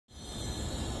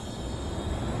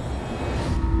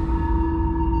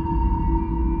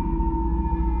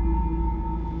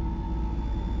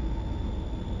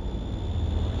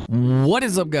What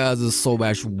is up, guys? It's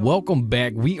Solbash. Welcome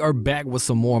back. We are back with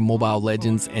some more Mobile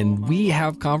Legends, and we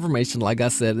have confirmation. Like I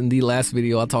said in the last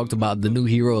video, I talked about the new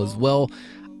hero as well.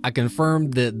 I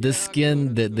confirmed that this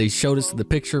skin that they showed us in the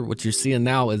picture, what you're seeing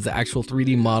now, is the actual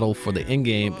 3D model for the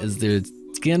in-game, is the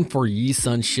skin for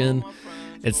Shin.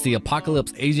 It's the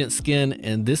Apocalypse Agent skin,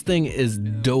 and this thing is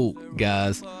dope,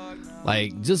 guys.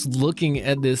 Like, just looking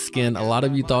at this skin, a lot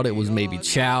of you thought it was maybe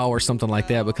Chow or something like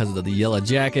that because of the yellow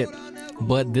jacket,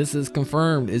 but this is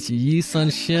confirmed. It's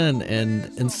Shin,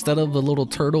 and instead of a little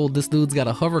turtle, this dude's got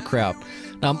a hovercraft.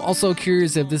 Now, I'm also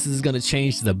curious if this is going to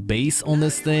change the base on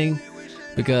this thing,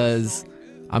 because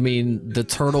I mean, the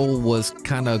turtle was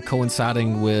kind of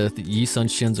coinciding with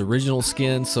Shin's original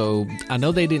skin, so I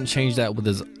know they didn't change that with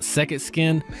his second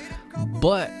skin,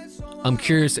 but I'm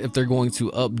curious if they're going to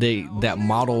update that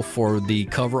model for the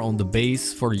cover on the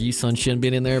base for Shin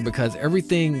being in there, because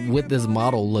everything with this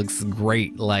model looks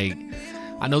great. Like,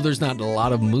 I know there's not a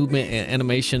lot of movement and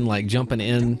animation like jumping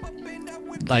in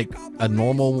like a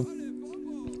normal,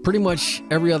 pretty much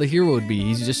every other hero would be.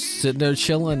 He's just sitting there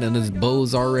chilling and his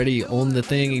bow's already on the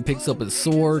thing. He picks up his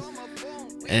sword,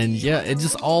 and yeah, it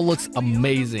just all looks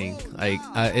amazing. Like,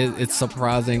 it's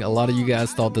surprising. A lot of you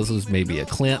guys thought this was maybe a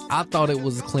Clint. I thought it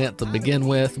was a Clint to begin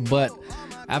with, but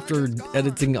after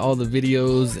editing all the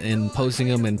videos and posting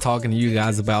them and talking to you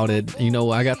guys about it, you know,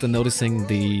 I got to noticing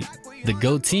the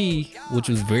goatee, which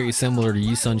was very similar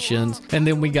to Shin's, and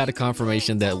then we got a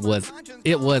confirmation that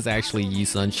it was actually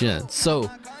Shin. So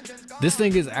this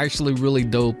thing is actually really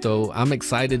dope, though. I'm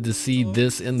excited to see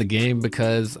this in the game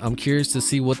because I'm curious to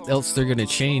see what else they're going to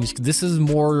change. This is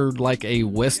more like a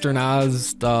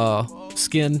westernized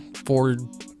skin for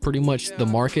pretty much the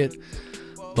market.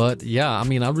 But yeah, I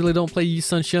mean, I really don't play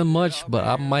Shin much, but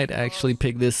I might actually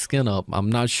pick this skin up.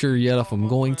 I'm not sure yet if I'm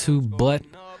going to, but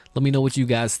let me know what you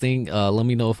guys think. Let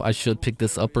me know if I should pick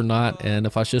this up or not, and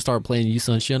if I should start playing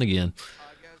Shin again.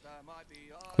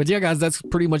 But yeah, guys, that's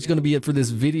pretty much going to be it for this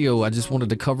video. I just wanted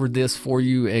to cover this for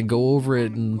you and go over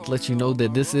it and let you know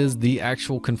that this is the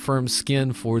actual confirmed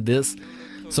skin for this.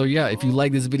 So yeah, if you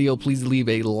like this video, please leave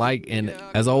a like, and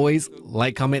as always,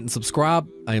 like, comment, and subscribe.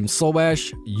 I am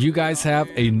Solbash. You guys have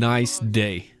a nice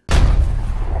day.